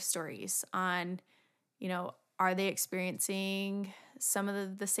 hearing their stories on, you know, are they experiencing some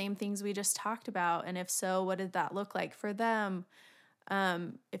of the same things we just talked about? And if so, what did that look like for them?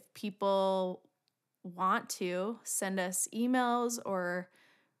 If people want to send us emails or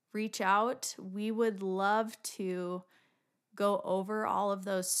reach out, we would love to go over all of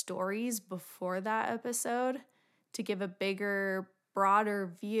those stories before that episode to give a bigger,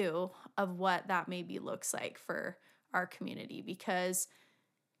 broader view of what that maybe looks like for our community. Because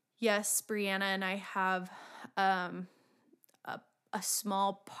yes, Brianna and I have a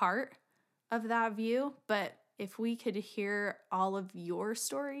small part of that view, but if we could hear all of your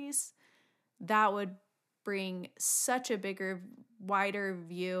stories, that would bring such a bigger, wider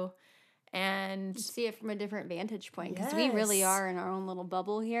view and see it from a different vantage point, because we really are in our own little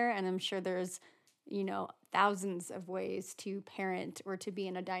bubble here, and I'm sure there's, you know, thousands of ways to parent or to be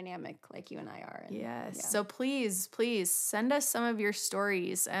in a dynamic like you and I are. And, So please send us some of your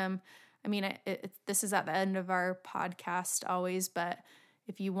stories. I mean, this is at the end of our podcast always, but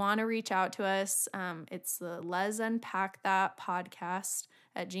if you want to reach out to us, it's the Lez Unpack That podcast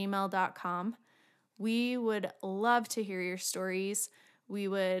at gmail.com. We would love to hear your stories. We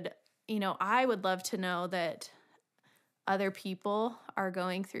would, I would love to know that other people are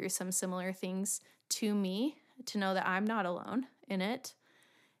going through some similar things to me, to know that I'm not alone in it.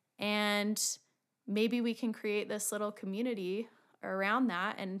 And maybe we can create this little community around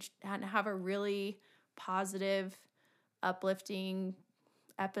that and have a really positive, uplifting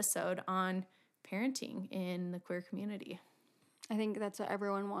episode on parenting in the queer community. I think that's what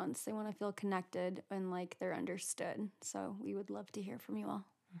everyone wants. They want to feel connected and like they're understood. So we would love to hear from you all.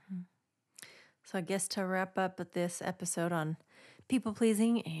 Mm-hmm. So I guess to wrap up with this episode on people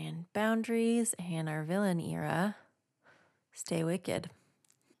pleasing and boundaries and our villain era, stay wicked.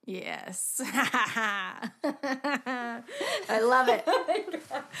 Yes. I love it.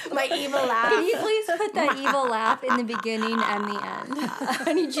 My evil laugh. Can you please put that evil laugh in the beginning and the end?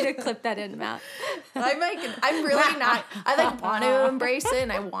 I need you to clip that in, Matt. I'm really not. I want to embrace it,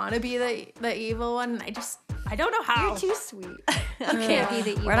 and I want to be the evil one. And I don't know how. You're too sweet. You can't be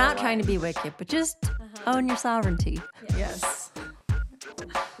the evil We're not one. trying to be wicked, but just own your sovereignty. Yes.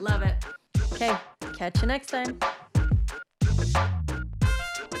 Love it. Okay, catch you next time.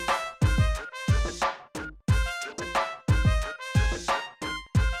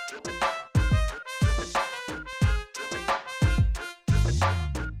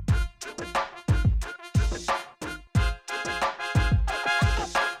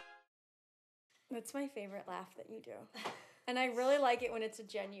 That's my favorite laugh that you do. And I really like it when it's a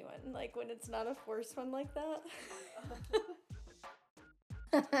genuine, like when it's not a forced one like that.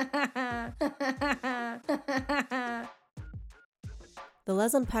 The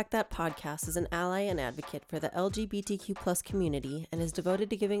Lez Unpack That podcast is an ally and advocate for the LGBTQ+ community and is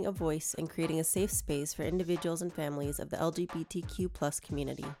devoted to giving a voice and creating a safe space for individuals and families of the LGBTQ+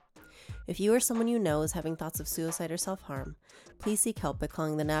 community. If you or someone you know is having thoughts of suicide or self-harm, please seek help by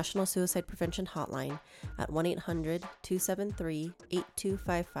calling the National Suicide Prevention Hotline at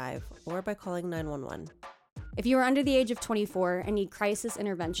 1-800-273-8255 or by calling 911. If you are under the age of 24 and need crisis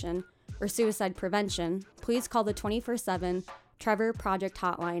intervention or suicide prevention, please call the 24/7 Trevor Project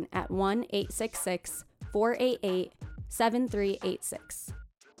Hotline at 1-866-488-7386.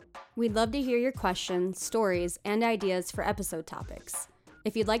 We'd love to hear your questions, stories, and ideas for episode topics.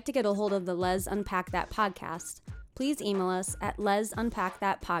 If you'd like to get a hold of the Lez Unpack That podcast, please email us at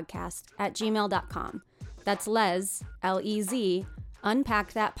lezunpackthatpodcast@gmail.com. That's Lez, L-E-Z,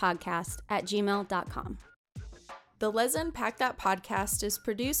 unpackthatpodcast@gmail.com. The Lez Unpack That podcast is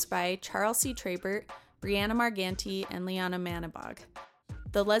produced by Charles C. Trabert, Brianna Marganti, and Lianna Manabog.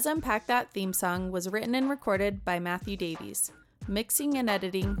 The Lez Unpack That theme song was written and recorded by Matthew Davies. Mixing and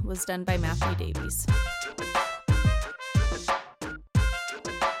editing was done by Matthew Davies.